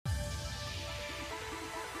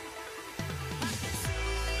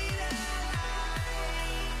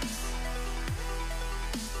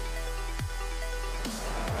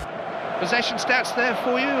Possession stats there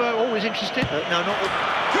for you? Always interested. No, not with...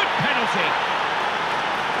 Good penalty.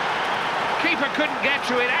 Keeper couldn't get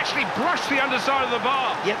to it, actually brushed the underside of the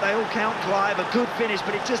bar. Yep, they all count, Clive. A good finish,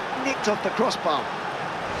 but it just nicked off the crossbar.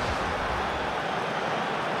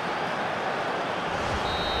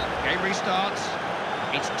 Game restarts.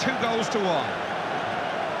 It's 2-1.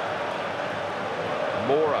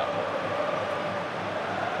 Mora.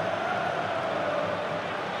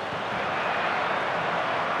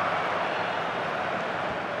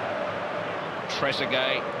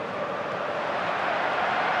 Trezeguet.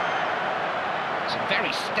 Some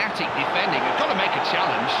very static defending. You've got to make a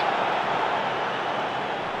challenge.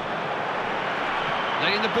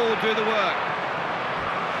 Letting the ball do the work.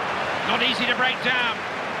 Not easy to break down.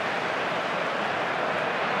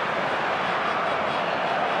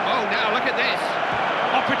 Oh, now look at this.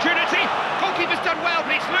 Opportunity. Goalkeeper's done well,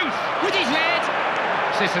 but it's loose. With his head.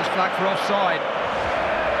 System's flagged for offside.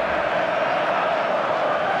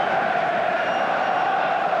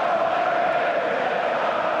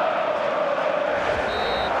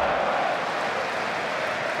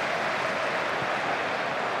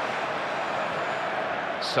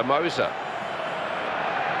 Somoza.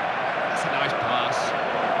 That's a nice pass.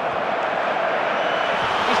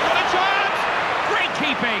 He's got a chance! Great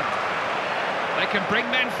keeping! They can bring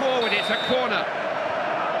men forward, it's a corner.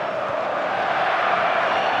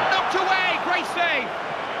 Knocked away, great save!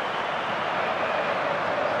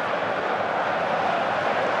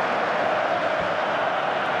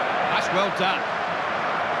 That's well done.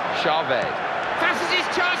 Chavez. Fancies his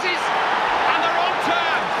chances, and they're on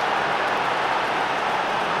terms!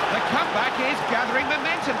 The comeback is gathering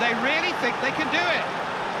momentum. They really think they can do it.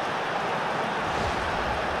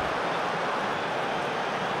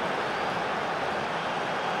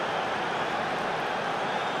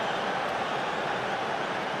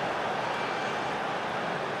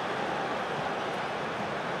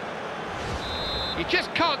 You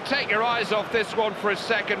just can't take your eyes off this one for a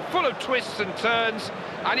second. Full of twists and turns,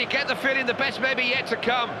 and you get the feeling the best may be yet to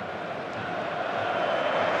come.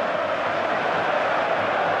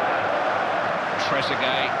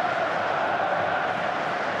 Trezeguet.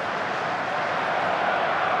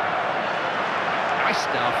 Nice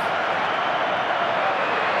stuff.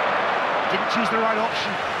 Didn't choose the right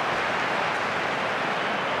option.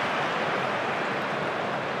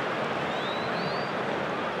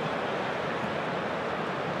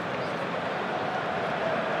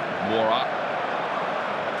 Mora.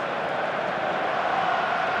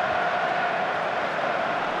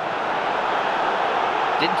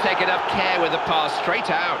 Didn't take enough care with the pass,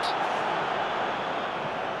 straight out.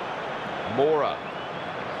 Mora.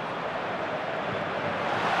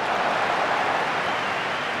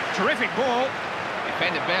 Terrific ball.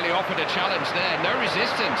 Defender barely offered a challenge there, no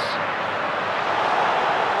resistance.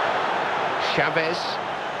 Chavez.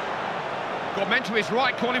 Got men to his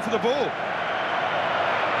right, calling for the ball.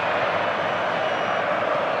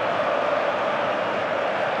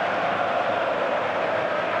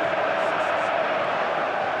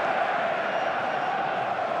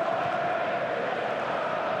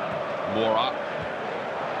 Mora.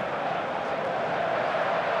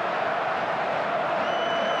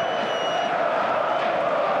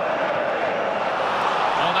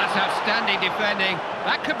 Oh, that's outstanding defending.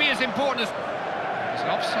 That could be as important as... It's an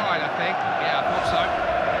offside, I think. Yeah, I thought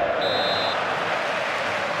so.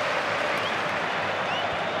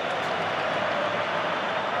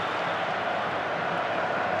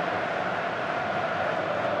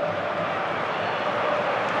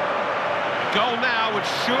 Goal now would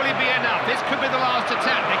surely be enough. This could be the last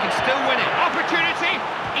attempt. They can still win it. Opportunity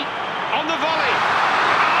on the volley.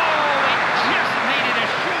 Oh, it just needed a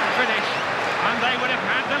shoot finish, and they would have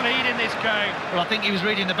had the lead in this game. Well, I think he was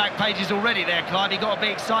reading the back pages already there, Clive. He got a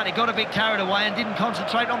bit excited, got a bit carried away, and didn't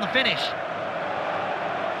concentrate on the finish.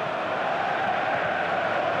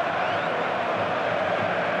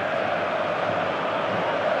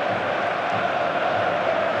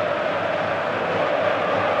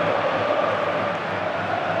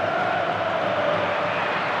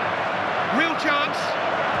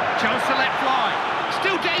 Chance to let fly.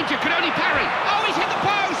 Still danger, can only parry. Oh, he's hit the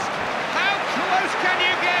post! How close can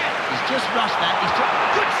you get? He's just rushed that.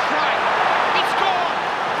 Good strike! He scored!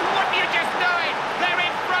 Wouldn't you just know it? They're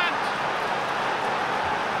in front!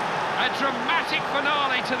 A dramatic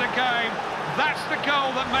finale to the game. That's the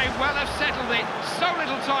goal that may well have settled it. So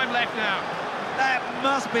little time left now. That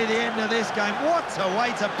must be the end of this game. What a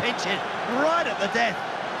way to pitch it. Right at the death.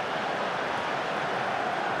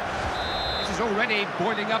 This is already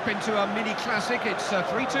boiling up into a mini classic. It's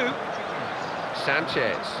 3-2.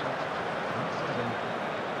 Sanchez.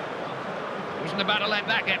 There was wasn't about to let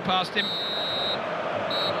that get past him.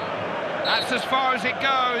 That's as far as it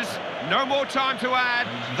goes. No more time to add.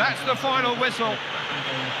 That's the final whistle.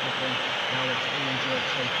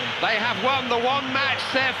 They have won the one match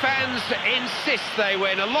their fans insist they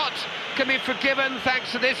win. A lot can be forgiven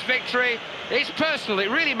thanks to this victory. It's personal, it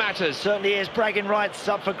really matters. Certainly is. Bragging rights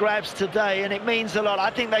up for grabs today, and it means a lot. I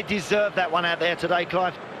think they deserve that one out there today,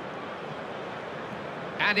 Clive.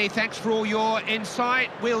 Andy, thanks for all your insight.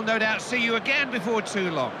 We'll no doubt see you again before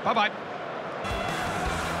too long. Bye-bye.